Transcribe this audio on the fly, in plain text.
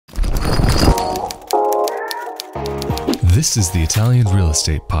This is the Italian Real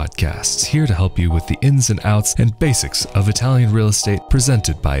Estate Podcast, here to help you with the ins and outs and basics of Italian real estate,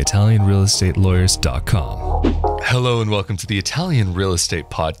 presented by ItalianRealEstateLawyers.com. Hello and welcome to the Italian Real Estate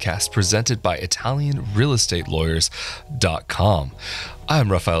Podcast, presented by ItalianRealEstateLawyers.com.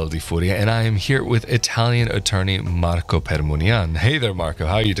 I'm Rafael Di Furia, and I am here with Italian attorney Marco Permunian. Hey there, Marco.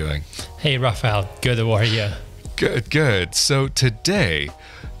 How are you doing? Hey, Rafael. Good. How are you? Good. So today,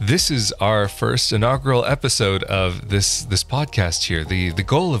 this is our first inaugural episode of this podcast here. The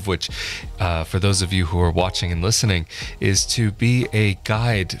goal of which, for those of you who are watching and listening, is to be a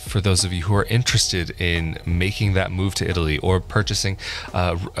guide for those of you who are interested in making that move to Italy or purchasing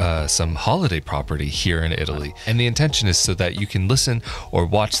some holiday property here in Italy. And the intention is so that you can listen or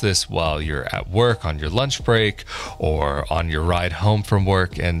watch this while you're at work, on your lunch break, or on your ride home from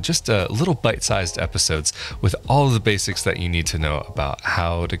work, and just little bite-sized episodes with all of the basics that you need to know about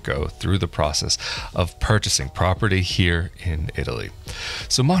how to go through the process of purchasing property here in Italy.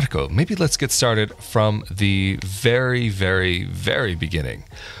 So Marco, maybe let's get started from the very, very, very beginning.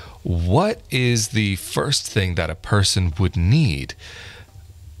 What is the first thing that a person would need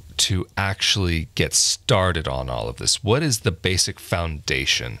to actually get started on all of this? What is the basic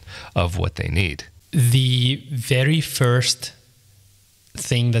foundation of what they need? The very first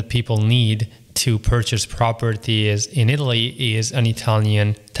thing that people need to purchase property in Italy is an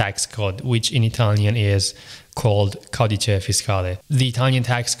Italian tax code, which in Italian is called Codice fiscale. The Italian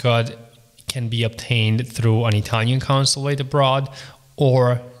tax code can be obtained through an Italian consulate abroad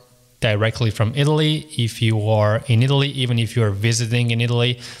or directly from Italy if you are in Italy, even if you are visiting in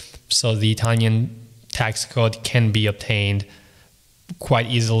Italy. So the Italian tax code can be obtained quite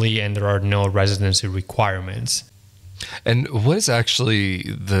easily, and there are no residency requirements. And what is actually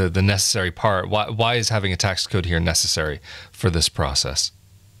the necessary part? Why is having a tax code here necessary for this process?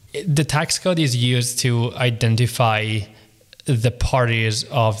 The tax code is used to identify the parties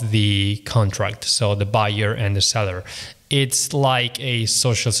of the contract, so the buyer and the seller. It's like a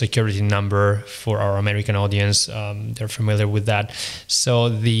social security number for our American audience. They're familiar with that. So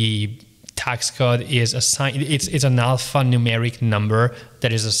the tax code is assigned. It's an alphanumeric number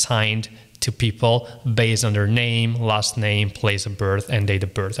that is assigned to people based on their name, last name, place of birth, and date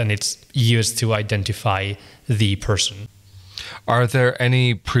of birth, and it's used to identify the person. Are there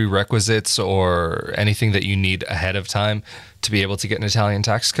any prerequisites or anything that you need ahead of time to be able to get an Italian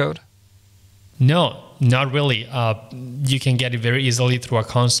tax code? No, not really. You can get it very easily through a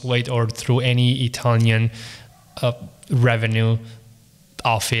consulate or through any Italian revenue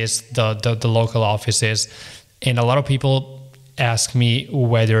office, the local offices. And a lot of people ask me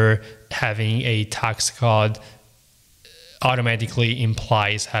whether having a tax code automatically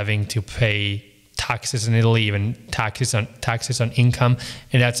implies having to pay taxes in Italy, even taxes on income,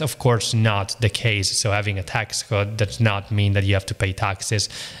 and that's of course not the case. So having a tax code does not mean that you have to pay taxes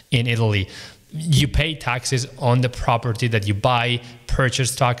in Italy. You pay taxes on the property that you buy,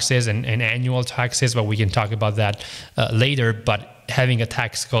 purchase taxes and annual taxes, but we can talk about that later. But having a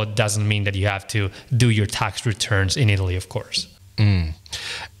tax code doesn't mean that you have to do your tax returns in Italy, of course.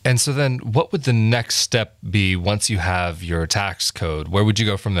 And so then what would the next step be once you have your tax code? Where would you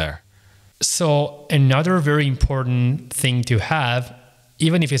go from there? So another very important thing to have,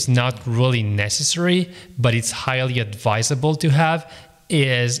 even if it's not really necessary, but it's highly advisable to have,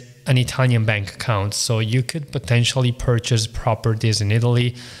 is an Italian bank account. So you could potentially purchase properties in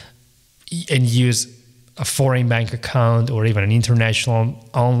Italy and use a foreign bank account or even an international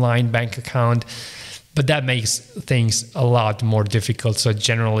online bank account. But that makes things a lot more difficult. So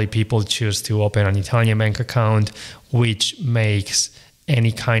generally people choose to open an Italian bank account, which makes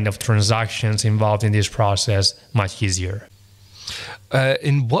any kind of transactions involved in this process much easier.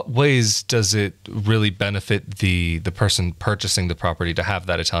 In what ways does it really benefit the person purchasing the property to have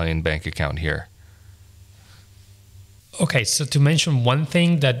that Italian bank account here? Okay, so to mention one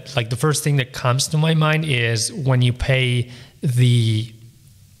thing that, like, the first thing that comes to my mind is when you pay the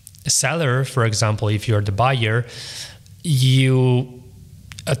seller, for example, if you're the buyer, you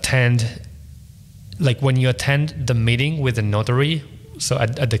attend, like when you attend the meeting with the notary, so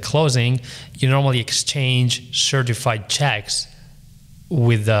at the closing, you normally exchange certified checks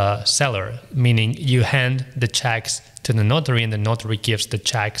with the seller, meaning you hand the checks to the notary and the notary gives the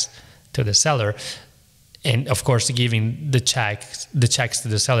checks to the seller. And of course, giving the checks to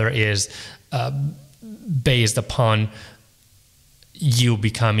the seller is based upon you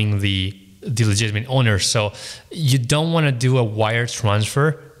becoming the legitimate owner. So you don't want to do a wire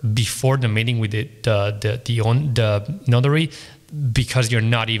transfer before the meeting with the notary, because you're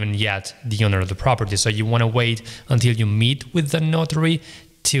not even yet the owner of the property. So you want to wait until you meet with the notary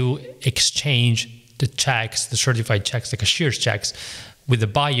to exchange checks, the certified checks, the cashier's checks with the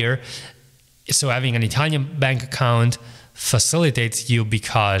buyer. So having an Italian bank account facilitates you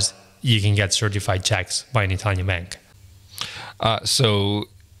because you can get certified checks by an Italian bank. So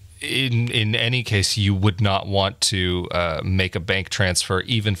in any case, you would not want to make a bank transfer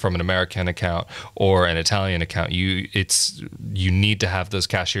even from an American account or an Italian account. You need to have those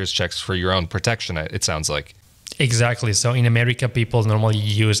cashier's checks for your own protection, it sounds like. Exactly. So in America, people normally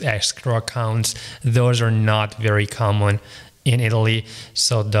use escrow accounts. Those are not very common in Italy.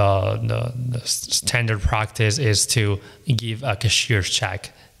 So the standard practice is to give a cashier's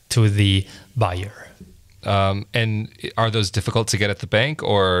check to the buyer. And are those difficult to get at the bank,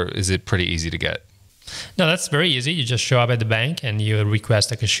 or is it pretty easy to get? No, that's very easy. You just show up at the bank and you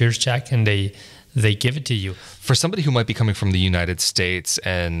request a cashier's check, and they give it to you. For somebody who might be coming from the United States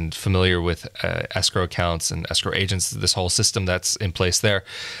and familiar with escrow accounts and escrow agents, this whole system that's in place there,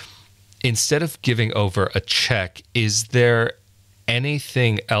 instead of giving over a check, is there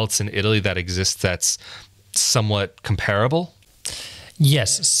anything else in Italy that exists that's somewhat comparable?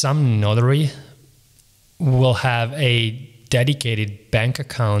 Yes, some notary will have a dedicated bank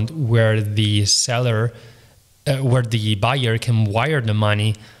account where the buyer can wire the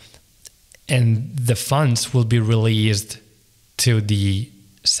money, and the funds will be released to the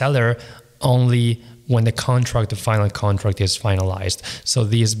seller only when the final contract is finalized. So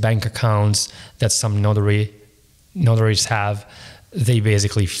these bank accounts that some notaries have, they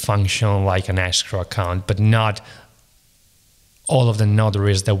basically function like an escrow account, but not all of the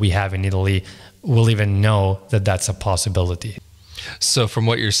notaries that we have in Italy will even know that that's a possibility. So from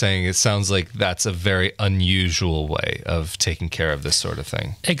what you're saying, it sounds like that's a very unusual way of taking care of this sort of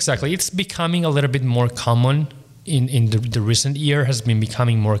thing. Exactly. It's becoming a little bit more common in the recent year, has been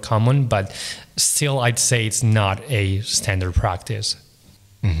becoming more common, but still I'd say it's not a standard practice.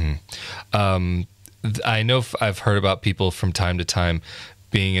 Mm-hmm. I know I've heard about people from time to time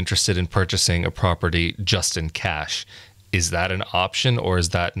being interested in purchasing a property just in cash. Is that an option, or is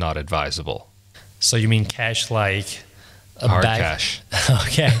that not advisable? So you mean cash like a hard bag? Cash?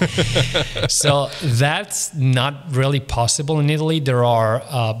 Okay. So that's not really possible in Italy. There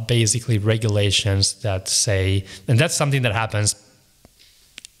are basically regulations that say, and that's something that happens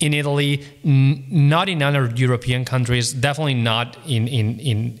in Italy, not in other European countries, definitely not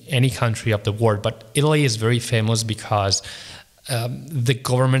in any country of the world, but Italy is very famous because the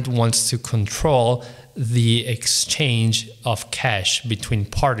government wants to control the exchange of cash between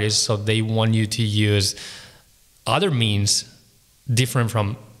parties. So they want you to use other means different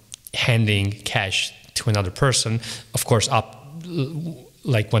from handing cash to another person, of course,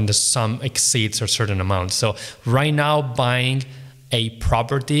 like when the sum exceeds a certain amount. So right now, buying a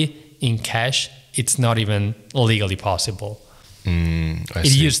property in cash, it's not even legally possible.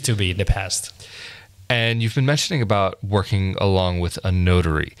 It used to be in the past. And you've been mentioning about working along with a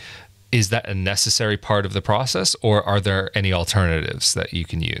notary. Is that a necessary part of the process, or are there any alternatives that you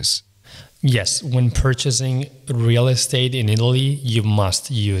can use? Yes, when purchasing real estate in Italy, you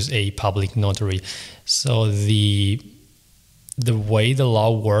must use a public notary. So the way the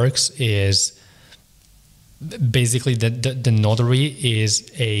law works is basically the notary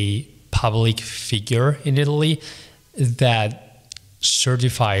is a public figure in Italy that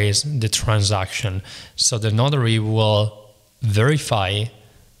certifies the transaction. So the notary will verify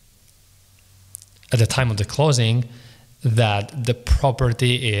at the time of the closing that the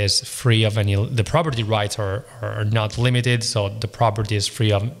property is free of the property rights are not limited, so the property is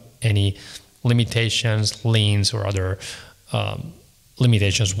free of any limitations, liens, or other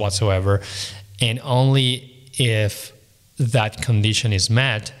limitations whatsoever. And only if that condition is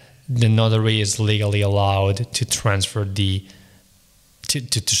met, the notary is legally allowed to transfer to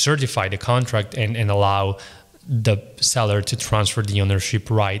certify the contract and allow the seller to transfer the ownership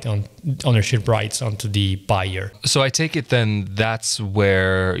rights onto the buyer. So I take it then that's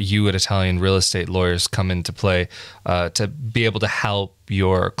where you at Italian real estate lawyers come into play to be able to help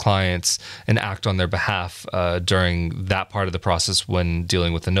your clients and act on their behalf during that part of the process when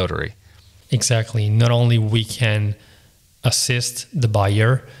dealing with the notary. Exactly. Not only we can assist the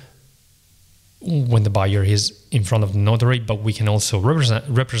buyer when the buyer is in front of the notary, but we can also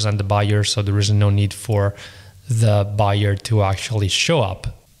represent the buyer, so there is no need for the buyer to actually show up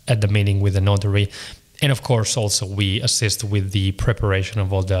at the meeting with the notary. And of course, also we assist with the preparation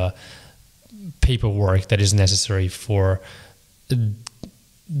of all the paperwork that is necessary for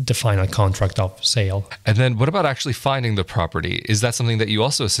the final contract of sale. And then what about actually finding the property? Is that something that you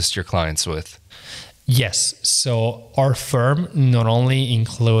also assist your clients with? Yes. So our firm not only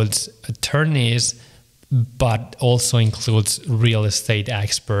includes attorneys, but also includes real estate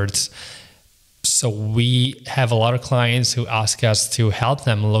experts. So we have a lot of clients who ask us to help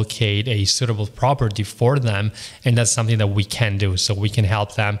them locate a suitable property for them. And that's something that we can do. So we can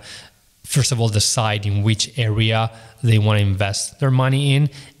help them, first of all, decide in which area they want to invest their money in.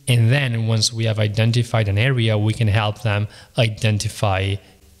 And then once we have identified an area, we can help them identify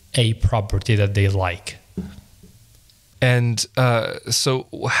a property that they like. And so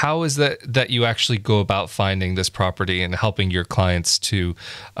how is that you actually go about finding this property and helping your clients to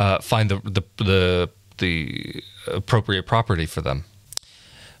find the appropriate property for them?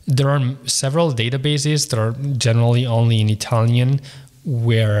 There are several databases that are generally only in Italian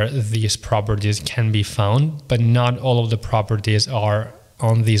where these properties can be found, but not all of the properties are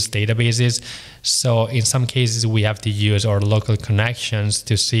on these databases. So in some cases, we have to use our local connections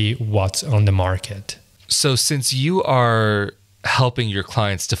to see what's on the market. So since you are helping your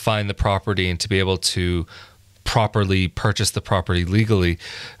clients to find the property and to be able to properly purchase the property legally,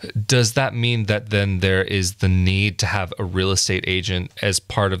 does that mean that then there is the need to have a real estate agent as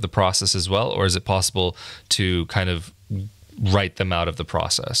part of the process as well? Or is it possible to kind of write them out of the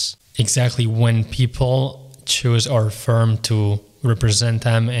process? Exactly. When people choose our firm to represent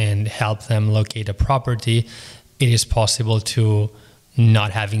them and help them locate a property, it is possible to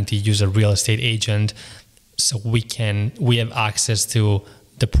not having to use a real estate agent. So we have access to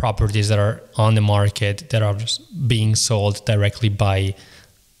the properties that are on the market that are being sold directly by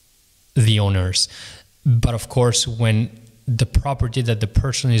the owners. But of course, when the property that the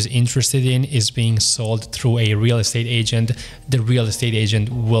person is interested in is being sold through a real estate agent, the real estate agent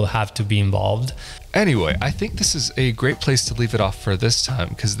will have to be involved. Anyway, I think this is a great place to leave it off for this time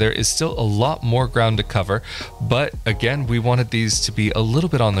because there is still a lot more ground to cover. But again, we wanted these to be a little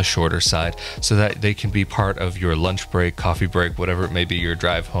bit on the shorter side so that they can be part of your lunch break, coffee break, whatever it may be, your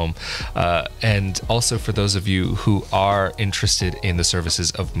drive home. And also for those of you who are interested in the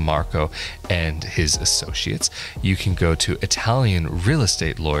services of Marco and his associates, you can go to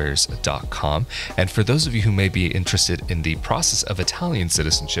ItalianRealEstateLawyers.com. And for those of you who may be interested in the process of Italian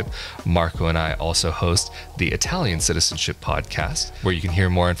citizenship, Marco and I also host the Italian Citizenship Podcast, where you can hear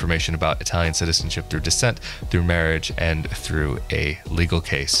more information about Italian citizenship through descent, through marriage, and through a legal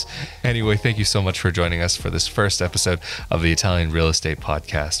case. Anyway, thank you so much for joining us for this first episode of the Italian Real Estate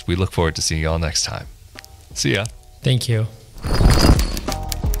Podcast. We look forward to seeing you all next time. See ya. Thank you.